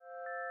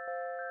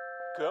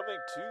Coming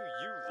to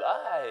you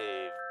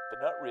live,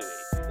 but not really.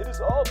 It is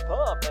all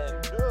pomp and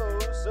no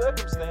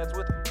circumstance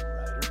with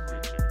Ryder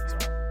Richards on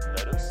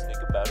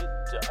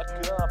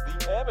LetUsThinkAboutIt.com,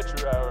 the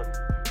amateur hour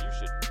you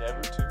should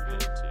never tune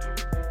into.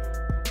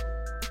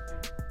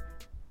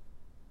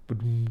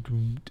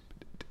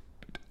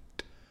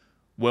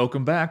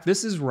 Welcome back.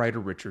 This is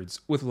Ryder Richards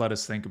with Let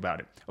Us Think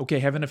About It. Okay,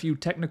 having a few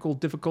technical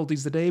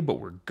difficulties today,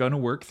 but we're gonna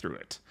work through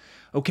it.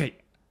 Okay,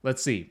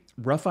 let's see.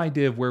 Rough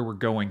idea of where we're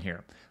going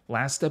here.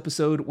 Last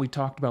episode, we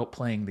talked about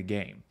playing the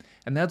game.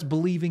 And that's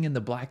believing in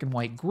the black and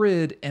white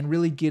grid and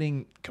really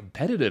getting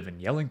competitive and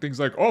yelling things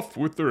like, off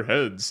with their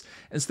heads,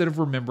 instead of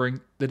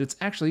remembering that it's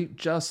actually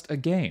just a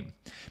game.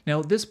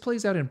 Now, this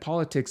plays out in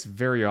politics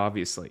very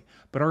obviously,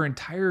 but our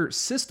entire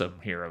system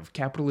here of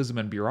capitalism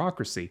and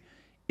bureaucracy,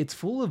 it's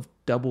full of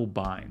double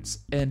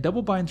binds, and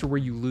double binds are where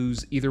you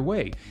lose either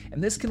way,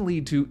 and this can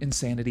lead to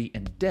insanity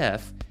and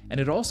death,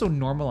 and it also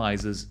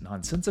normalizes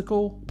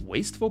nonsensical,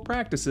 wasteful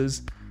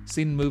practices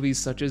seen in movies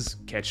such as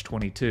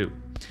Catch-22.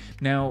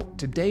 Now,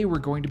 today we're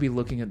going to be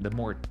looking at the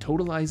more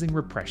totalizing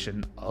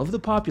repression of the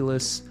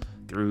populace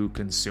through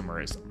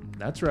consumerism.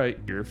 That's right,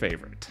 your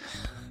favorite.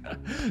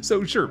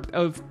 So sure,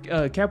 of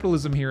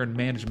capitalism here and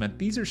management,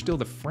 these are still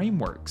the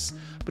frameworks,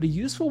 but a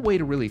useful way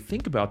to really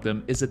think about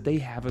them is that they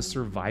have a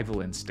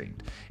survival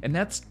instinct, and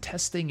that's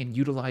testing and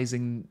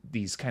utilizing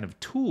these kind of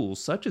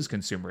tools, such as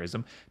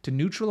consumerism, to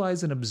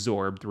neutralize and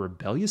absorb the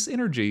rebellious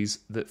energies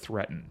that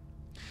threaten.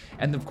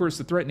 And of course,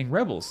 the threatening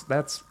rebels,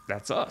 that's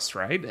us,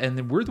 right? And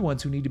then we're the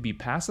ones who need to be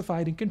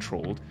pacified and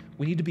controlled.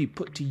 We need to be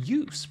put to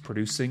use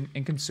producing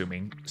and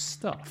consuming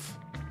stuff.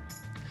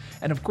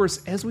 And of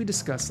course, as we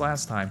discussed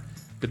last time,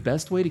 the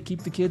best way to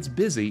keep the kids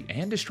busy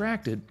and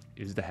distracted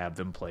is to have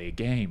them play a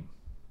game.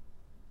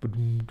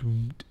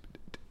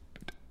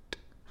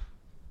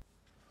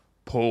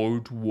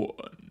 Part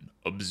 1.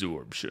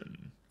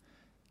 Absorption.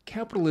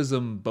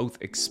 Capitalism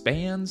both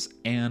expands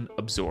and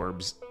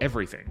absorbs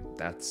everything.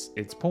 That's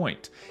its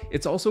point.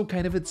 It's also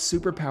kind of its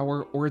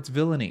superpower or its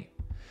villainy.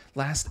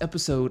 Last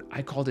episode,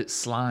 I called it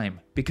slime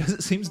because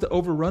it seems to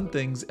overrun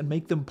things and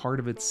make them part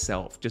of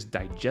itself, just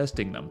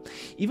digesting them.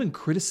 Even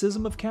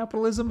criticism of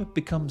capitalism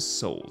becomes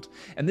sold.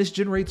 And this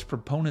generates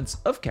proponents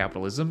of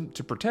capitalism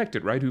to protect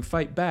it, right, who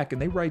fight back,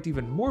 and they write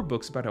even more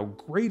books about how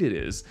great it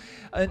is.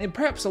 And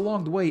perhaps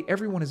along the way,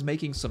 everyone is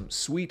making some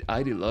sweet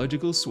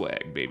ideological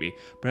swag, baby.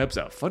 Perhaps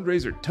a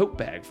fundraiser tote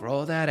bag for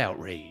all that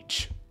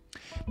outrage.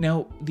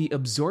 Now, the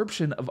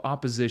absorption of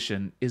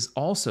opposition is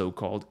also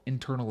called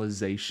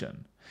internalization.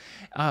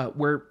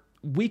 Where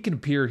we can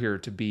appear here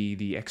to be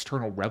the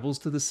external rebels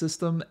to the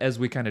system, as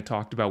we kind of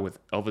talked about with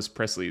Elvis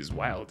Presley's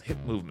wild hip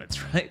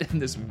movements, right? And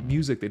this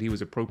music that he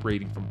was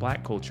appropriating from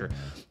black culture,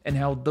 and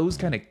how those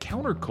kind of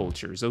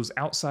countercultures, those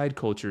outside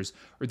cultures,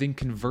 are then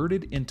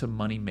converted into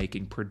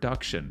money-making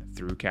production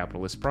through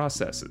capitalist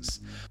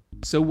processes.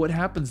 So what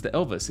happens to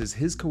Elvis is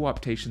his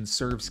co-optation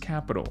serves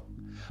capital.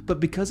 But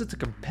because it's a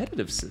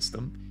competitive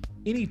system,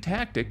 any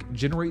tactic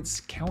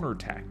generates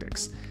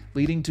counter-tactics,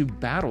 leading to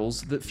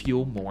battles that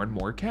fuel more and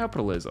more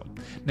capitalism.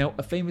 Now,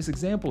 a famous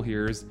example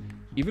here is,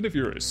 even if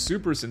you're a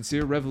super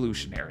sincere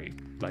revolutionary,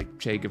 like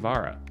Che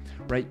Guevara,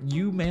 right,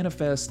 you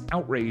manifest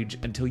outrage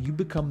until you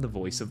become the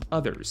voice of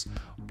others.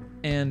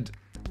 And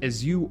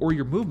as you or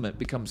your movement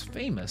becomes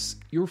famous,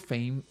 your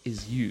fame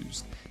is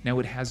used. Now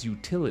it has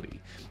utility,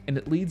 and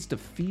it leads to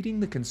feeding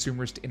the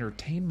consumerist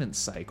entertainment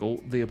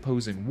cycle, the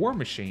opposing war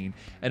machine,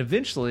 and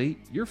eventually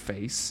your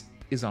face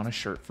is on a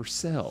shirt for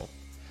sale.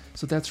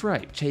 So that's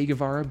right, Che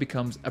Guevara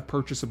becomes a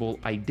purchasable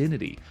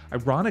identity,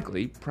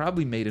 ironically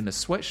probably made in a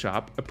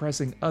sweatshop,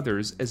 oppressing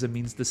others as a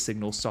means to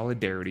signal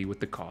solidarity with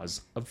the cause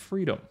of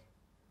freedom.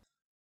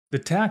 The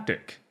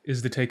tactic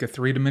is to take a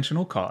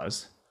three-dimensional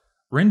cause,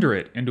 render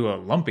it into a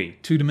lumpy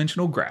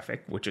two-dimensional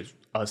graphic, which is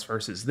us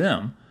versus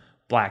them,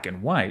 black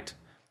and white,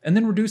 and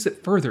then reduce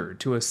it further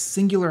to a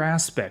singular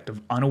aspect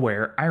of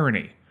unaware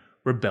irony,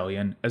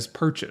 rebellion as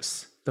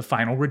purchase, the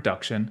final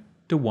reduction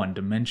to one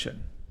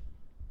dimension.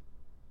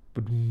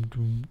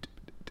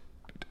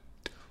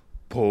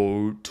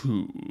 Part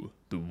 2.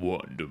 The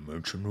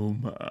One-Dimensional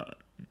Man.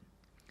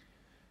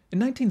 In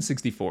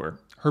 1964,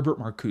 Herbert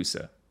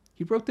Marcuse,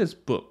 he wrote this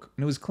book,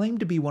 and it was claimed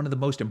to be one of the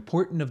most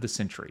important of the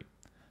century.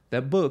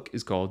 That book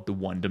is called The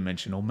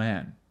One-Dimensional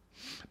Man.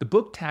 The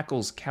book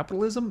tackles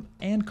capitalism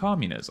and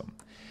communism,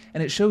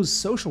 and it shows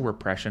social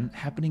repression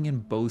happening in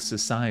both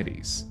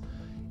societies.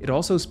 It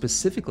also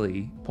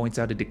specifically points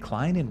out a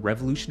decline in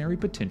revolutionary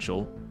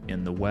potential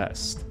in the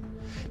West.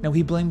 Now,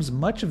 he blames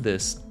much of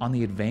this on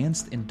the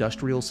advanced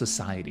industrial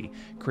society,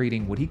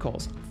 creating what he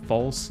calls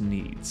false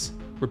needs,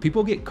 where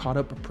people get caught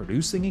up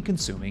producing and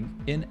consuming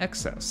in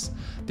excess.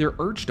 They're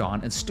urged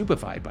on and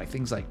stupefied by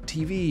things like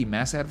TV,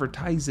 mass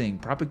advertising,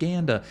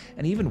 propaganda,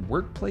 and even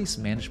workplace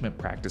management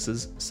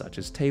practices such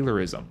as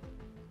Taylorism.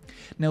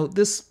 Now,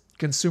 this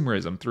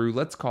consumerism, through,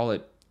 let's call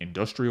it,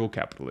 industrial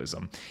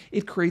capitalism,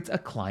 it creates a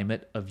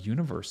climate of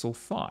universal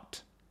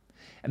thought.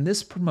 And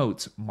this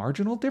promotes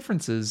marginal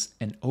differences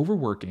and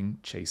overworking,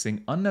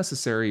 chasing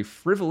unnecessary,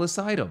 frivolous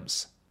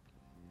items.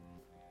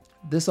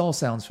 This all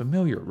sounds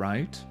familiar,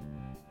 right?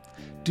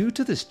 due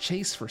to this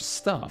chase for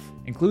stuff,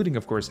 including,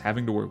 of course,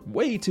 having to work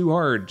way too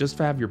hard just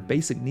to have your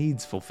basic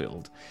needs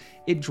fulfilled,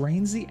 it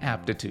drains the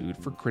aptitude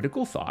for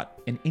critical thought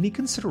and any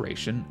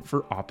consideration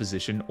for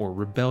opposition or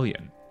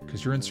rebellion,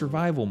 because you're in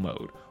survival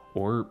mode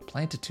or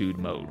plentitude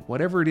mode,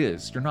 whatever it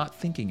is, you're not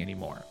thinking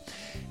anymore.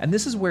 And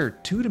this is where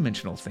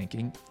two-dimensional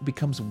thinking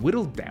becomes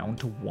whittled down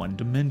to one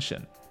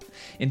dimension.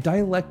 In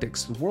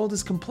dialectics, the world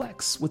is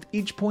complex. With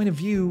each point of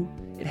view,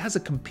 it has a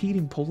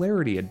competing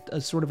polarity,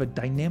 a sort of a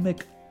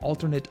dynamic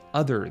alternate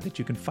other that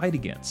you can fight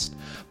against.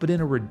 But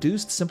in a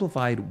reduced,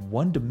 simplified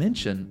one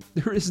dimension,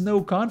 there is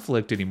no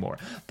conflict anymore.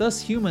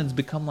 Thus, humans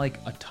become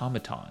like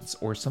automatons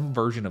or some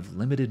version of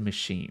limited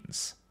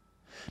machines.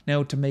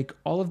 Now, to make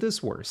all of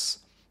this worse,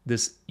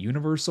 this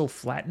universal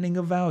flattening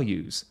of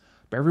values,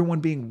 by everyone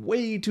being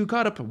way too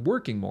caught up in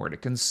working more to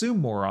consume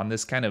more on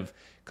this kind of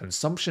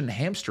consumption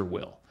hamster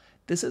wheel,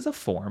 this is a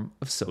form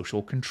of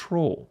social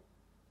control.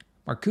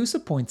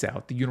 Marcuse points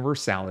out the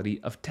universality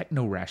of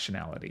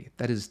techno-rationality,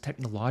 that is,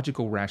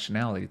 technological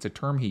rationality. It's a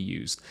term he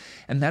used,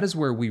 and that is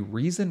where we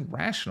reason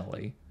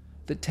rationally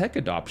that tech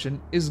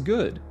adoption is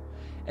good.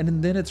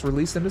 And then it's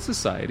released into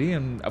society,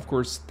 and of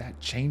course that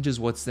changes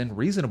what's then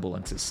reasonable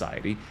in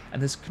society,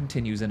 and this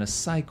continues in a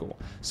cycle.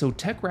 So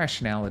tech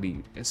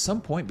rationality at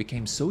some point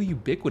became so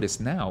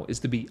ubiquitous now as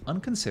to be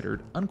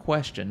unconsidered,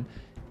 unquestioned,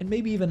 and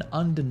maybe even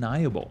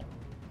undeniable.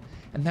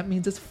 And that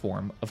means it's a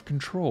form of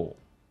control.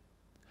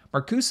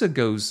 Marcuse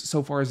goes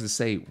so far as to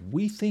say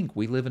we think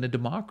we live in a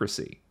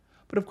democracy,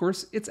 but of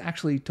course it's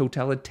actually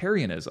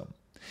totalitarianism.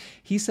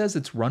 He says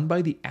it's run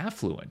by the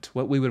affluent,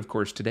 what we would of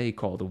course today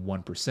call the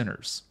one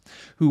percenters,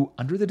 who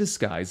under the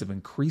disguise of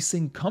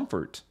increasing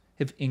comfort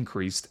have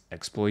increased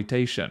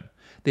exploitation.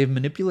 They have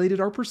manipulated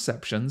our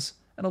perceptions,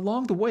 and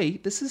along the way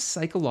this has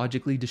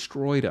psychologically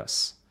destroyed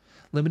us,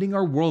 limiting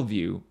our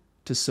worldview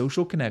to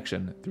social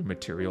connection through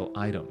material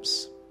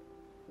items.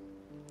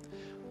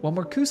 While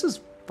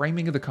Marcuse's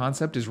framing of the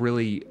concept is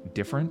really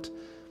different,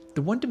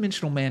 the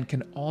one-dimensional man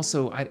can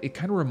also, it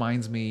kind of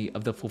reminds me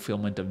of the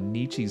fulfillment of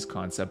Nietzsche's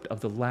concept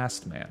of the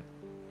last man.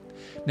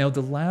 Now,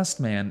 the last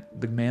man,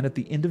 the man at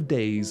the end of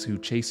days who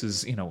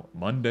chases,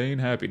 mundane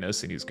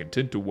happiness and he's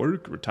content to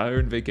work, retire,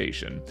 and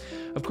vacation.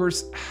 Of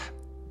course,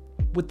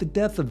 with the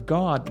death of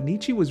God,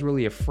 Nietzsche was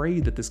really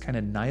afraid that this kind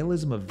of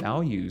nihilism of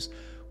values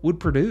would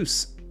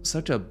produce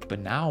such a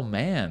banal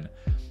man.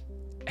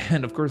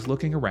 And of course,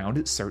 looking around,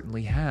 it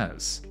certainly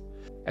has.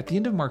 At the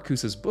end of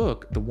Marcuse's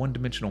book, The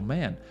One-Dimensional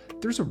Man,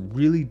 there's a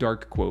really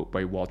dark quote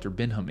by Walter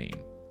Benjamin.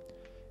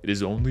 "It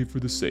is only for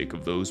the sake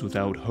of those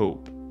without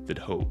hope that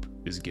hope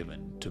is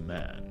given to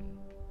man."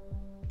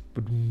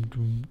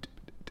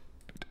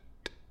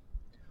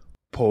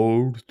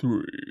 Part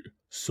 3.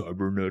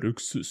 Cybernetic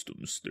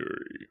Systems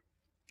Theory.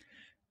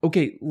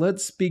 Okay,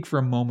 let's speak for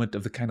a moment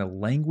of the kind of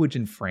language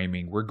and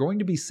framing we're going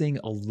to be seeing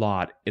a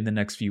lot in the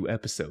next few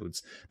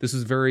episodes. This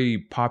is very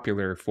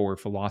popular for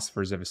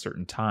philosophers of a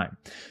certain time.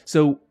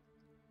 So,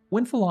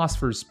 when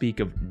philosophers speak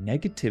of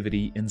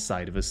negativity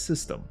inside of a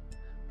system,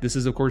 this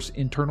is of course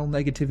internal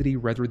negativity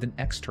rather than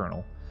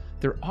external.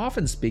 They're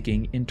often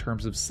speaking in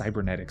terms of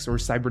cybernetics or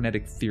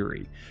cybernetic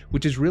theory,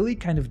 which is really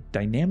kind of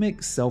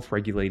dynamic,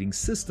 self-regulating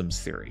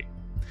systems theory.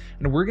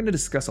 And we're going to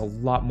discuss a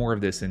lot more of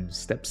this in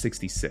step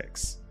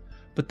 66.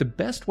 But the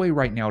best way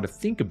right now to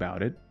think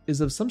about it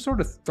is of some sort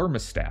of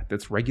thermostat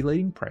that's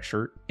regulating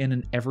pressure in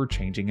an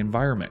ever-changing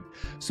environment.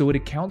 So it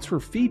accounts for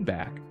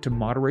feedback to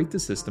moderate the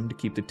system to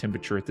keep the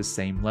temperature at the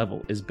same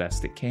level as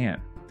best it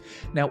can.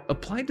 Now,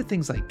 applied to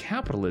things like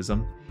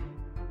capitalism,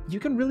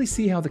 you can really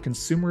see how the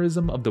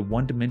consumerism of the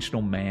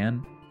one-dimensional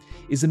man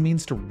is a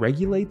means to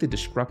regulate the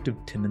destructive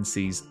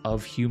tendencies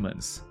of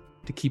humans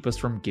to keep us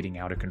from getting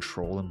out of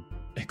control and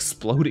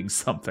exploding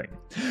something.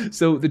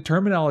 So the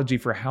terminology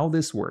for how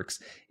this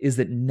works is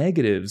that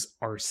negatives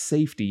are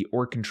safety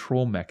or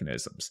control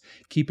mechanisms,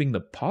 keeping the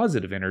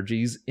positive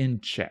energies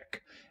in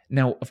check.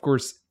 Now, of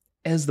course,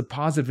 as the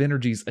positive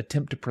energies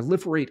attempt to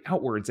proliferate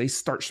outwards, they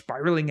start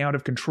spiraling out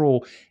of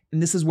control, and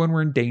this is when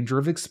we're in danger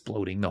of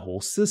exploding the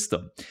whole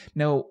system.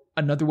 Now,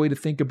 another way to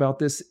think about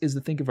this is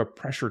to think of a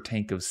pressure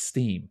tank of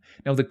steam.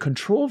 Now, the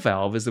control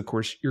valve is, of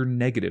course, your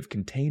negative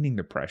containing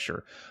the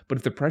pressure, but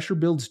if the pressure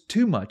builds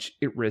too much,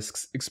 it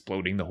risks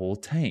exploding the whole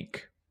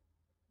tank.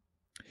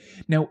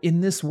 Now,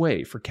 in this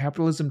way, for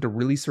capitalism to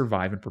really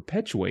survive and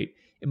perpetuate,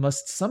 it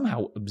must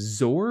somehow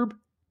absorb,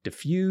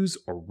 diffuse,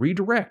 or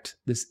redirect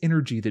this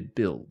energy that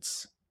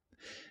builds.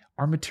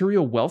 Our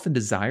material wealth and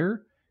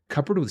desire,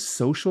 coupled with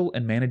social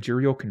and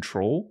managerial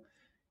control,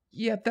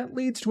 that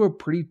leads to a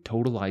pretty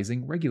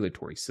totalizing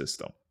regulatory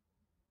system.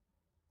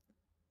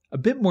 A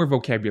bit more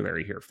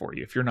vocabulary here for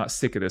you if you're not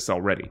sick of this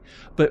already,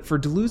 but for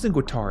Deleuze and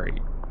Guattari,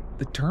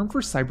 the term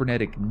for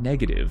cybernetic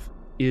negative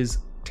is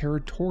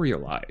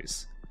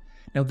territorialize.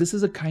 Now, this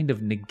is a kind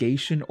of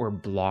negation or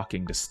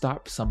blocking to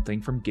stop something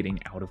from getting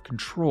out of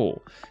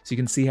control. So you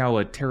can see how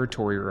a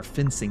territory or a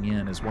fencing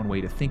in is one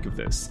way to think of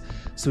this.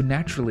 So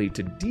naturally,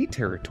 to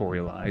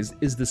deterritorialize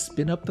is to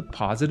spin up the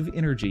positive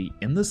energy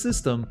in the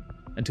system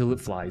until it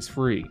flies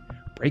free,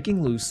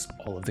 breaking loose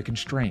all of the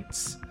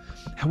constraints.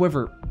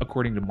 However,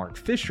 according to Mark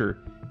Fisher,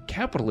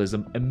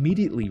 capitalism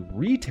immediately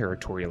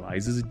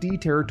re-territorializes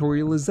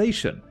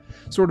deterritorialization,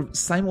 sort of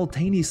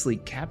simultaneously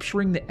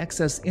capturing the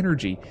excess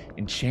energy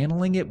and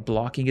channeling it,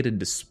 blocking it, and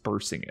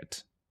dispersing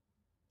it.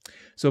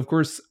 So, of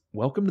course,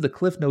 welcome to the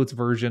Cliff Notes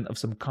version of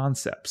some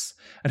concepts.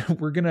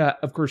 And we're going to,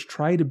 of course,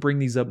 try to bring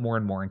these up more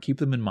and more and keep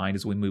them in mind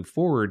as we move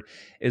forward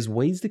as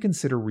ways to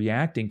consider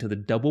reacting to the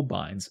double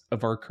binds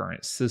of our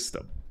current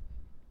system.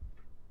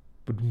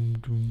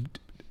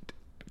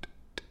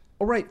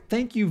 All right,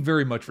 thank you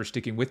very much for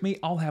sticking with me.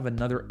 I'll have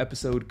another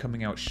episode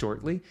coming out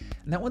shortly,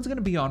 and that one's going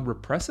to be on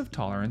repressive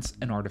tolerance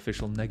and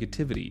artificial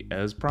negativity,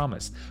 as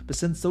promised. But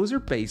since those are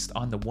based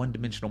on the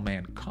one-dimensional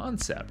man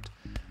concept,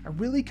 I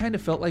really kind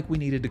of felt like we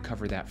needed to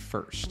cover that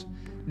first.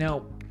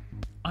 Now,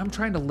 I'm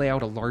trying to lay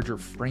out a larger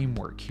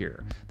framework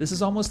here. This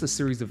is almost a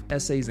series of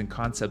essays and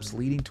concepts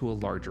leading to a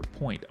larger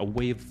point, a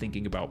way of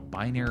thinking about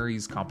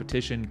binaries,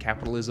 competition,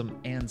 capitalism,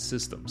 and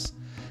systems.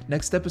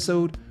 Next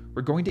episode,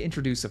 we're going to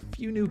introduce a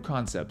few new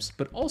concepts,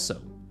 but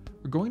also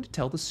we're going to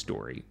tell the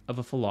story of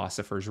a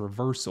philosopher's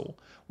reversal,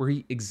 where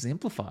he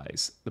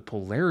exemplifies the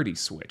polarity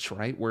switch,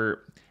 right?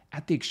 Where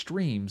at the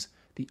extremes,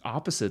 the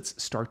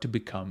opposites start to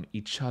become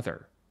each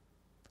other.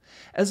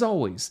 As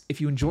always,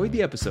 if you enjoyed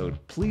the episode,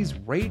 please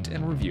rate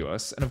and review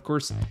us. And of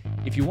course,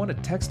 if you want a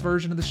text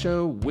version of the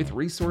show with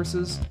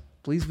resources,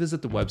 please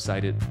visit the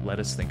website at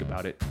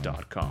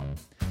letusthinkaboutit.com.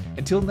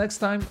 Until next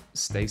time,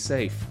 stay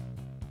safe.